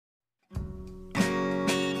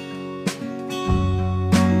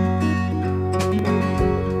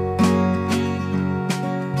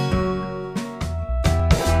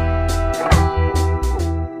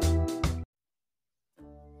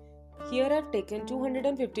have taken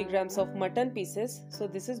 250 grams of mutton pieces. So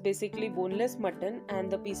this is basically boneless mutton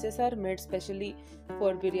and the pieces are made specially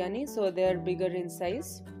for biryani, so they are bigger in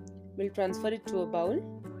size. We'll transfer it to a bowl.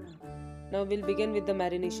 Now we'll begin with the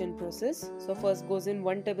marination process. So first goes in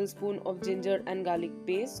 1 tablespoon of ginger and garlic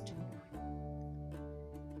paste,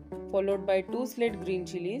 followed by 2 slate green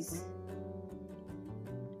chilies,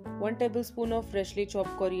 1 tablespoon of freshly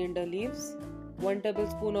chopped coriander leaves, 1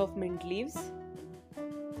 tablespoon of mint leaves,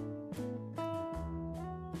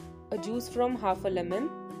 a juice from half a lemon.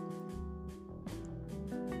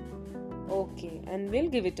 Okay, and we'll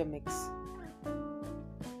give it a mix.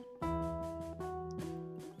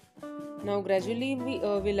 Now gradually we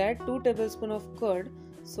will add 2 tablespoons of curd.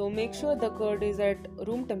 So make sure the curd is at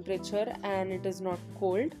room temperature and it is not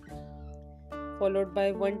cold. Followed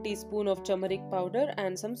by 1 teaspoon of turmeric powder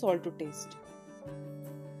and some salt to taste.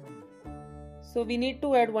 So we need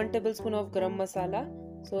to add 1 tablespoon of garam masala.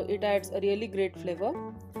 So it adds a really great flavor.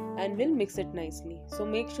 And we'll mix it nicely. So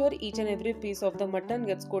make sure each and every piece of the mutton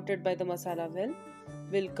gets coated by the masala well.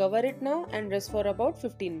 We'll cover it now and rest for about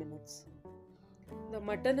 15 minutes. The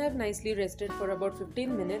mutton have nicely rested for about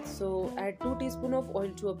 15 minutes, so add 2 teaspoons of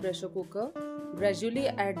oil to a pressure cooker. Gradually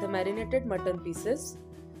add the marinated mutton pieces.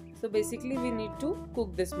 So basically we need to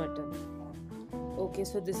cook this mutton. Okay,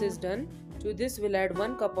 so this is done. To this we'll add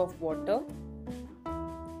 1 cup of water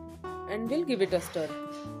and we'll give it a stir.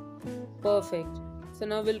 Perfect. So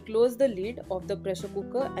now we'll close the lid of the pressure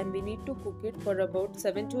cooker and we need to cook it for about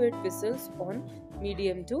 7 to 8 whistles on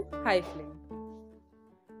medium to high flame.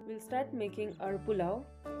 We'll start making our pulao.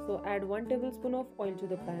 So add 1 tablespoon of oil to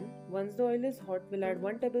the pan. Once the oil is hot, we'll add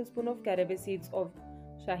 1 tablespoon of caraway seeds of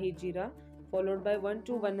shahi jeera, followed by 1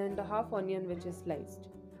 to 1.5 onion which is sliced.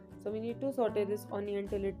 So we need to saute this onion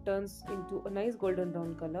till it turns into a nice golden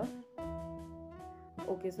brown color.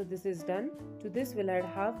 Okay, so this is done. To this we'll add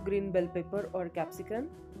half green bell pepper or capsicum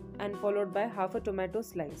and followed by half a tomato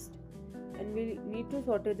sliced. And we need to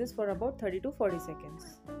saute this for about 30 to 40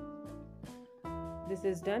 seconds. This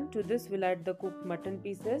is done. To this we'll add the cooked mutton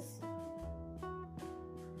pieces.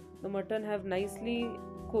 The mutton have nicely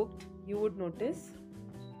cooked, you would notice.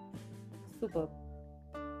 Superb.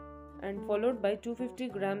 And followed by 250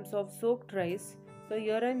 grams of soaked rice. So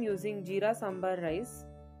here I am using jeera sambar rice.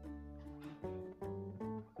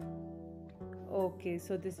 Okay,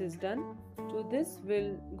 so this is done. To this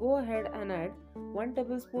we'll go ahead and add 1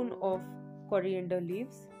 tablespoon of coriander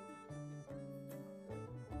leaves,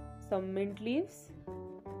 some mint leaves,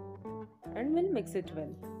 and we'll mix it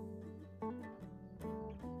well.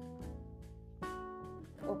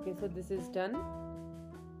 Okay, so this is done.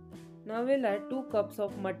 Now we'll add 2 cups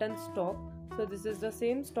of mutton stock. So this is the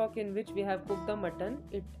same stock in which we have cooked the mutton.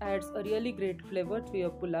 It adds a really great flavor to your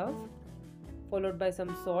pulao. Followed by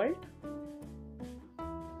some salt.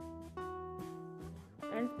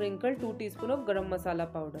 And sprinkle 2 teaspoons of garam masala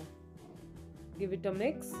powder. Give it a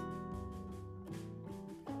mix.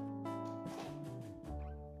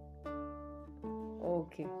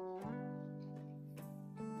 Okay.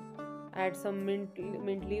 Add some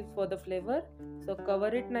mint leaves for the flavor. So cover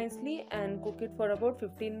it nicely and cook it for about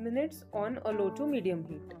 15 minutes on a low to medium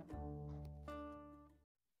heat.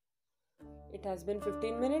 It has been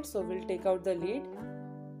 15 minutes, so we'll take out the lid.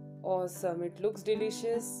 Awesome, it looks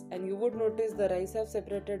delicious and you would notice the rice have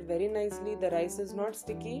separated very nicely. The rice is not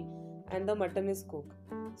sticky and the mutton is cooked.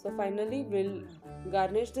 So finally we'll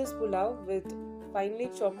garnish this pulao with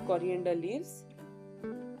finely chopped coriander leaves.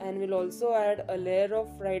 And we'll also add a layer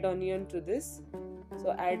of fried onion to this.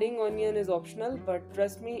 So adding onion is optional, but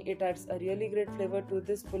trust me, it adds a really great flavor to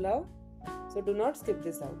this pulao. So do not skip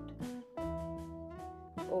this out.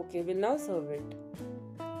 Okay, we'll now serve it.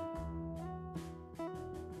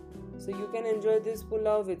 So you can enjoy this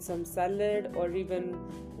pulao with some salad or even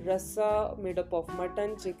rasa made up of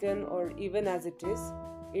mutton, chicken, or even as it is.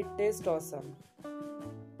 It tastes awesome.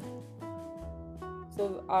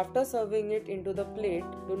 So after serving it into the plate,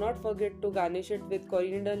 do not forget to garnish it with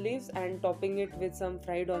coriander leaves and topping it with some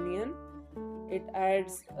fried onion. It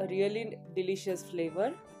adds a really delicious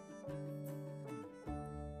flavor.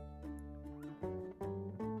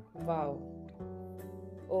 Wow.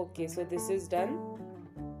 Okay, so this is done.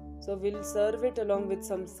 So we'll serve it along with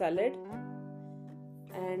some salad.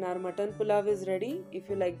 And our mutton pulao is ready. If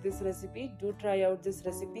you like this recipe, do try out this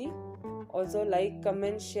recipe. Also like,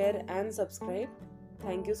 comment, share and subscribe.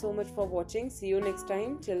 Thank you so much for watching. See you next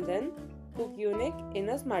time. Till then, cook unique in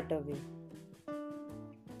a smarter way.